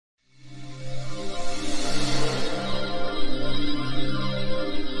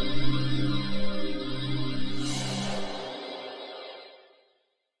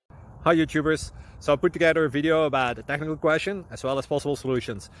Hi YouTubers. So I put together a video about a technical question as well as possible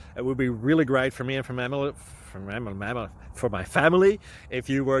solutions. It would be really great for me and for my family if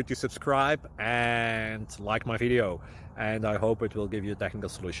you were to subscribe and like my video, and I hope it will give you a technical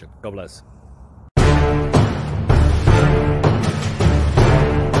solution. God bless.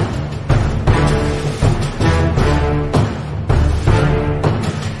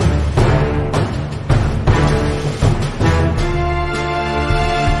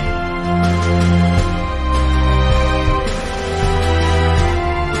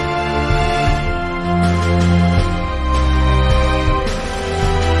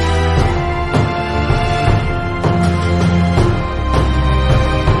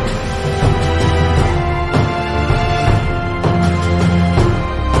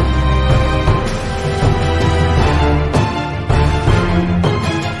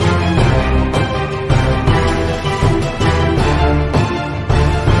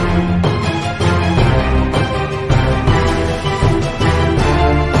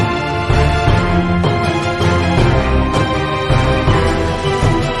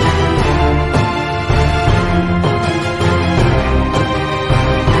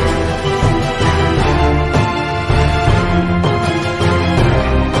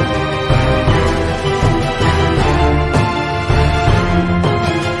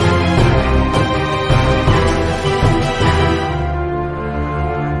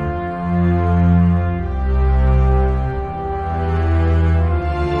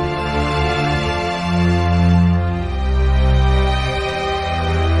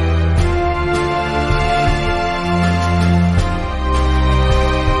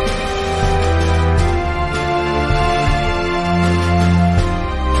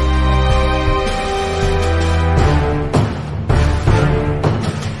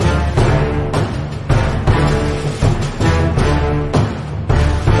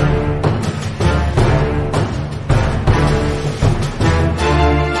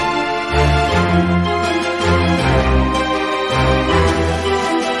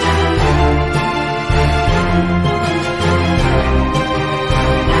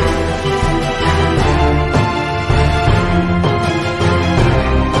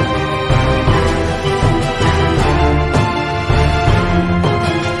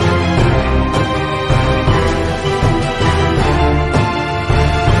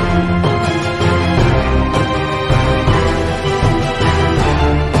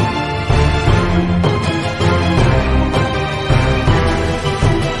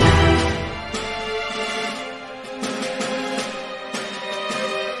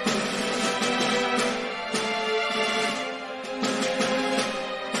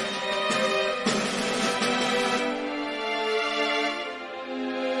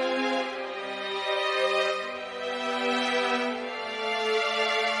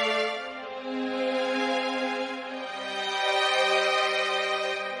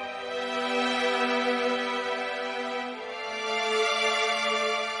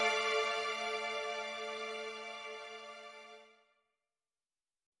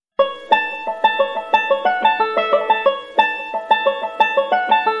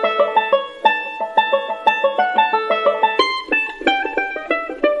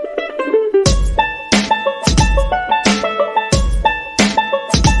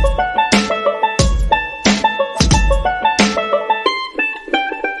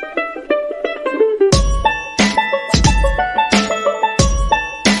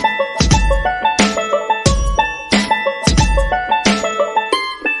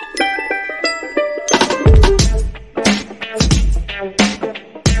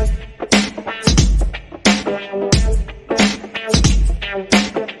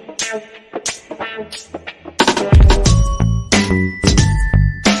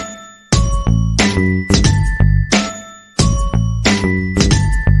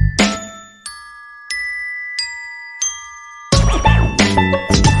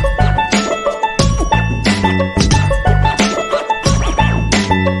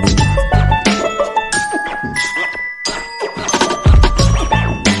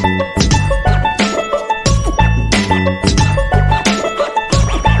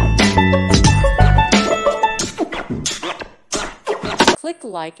 Click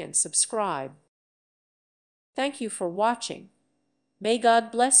like and subscribe. Thank you for watching. May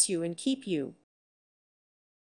God bless you and keep you.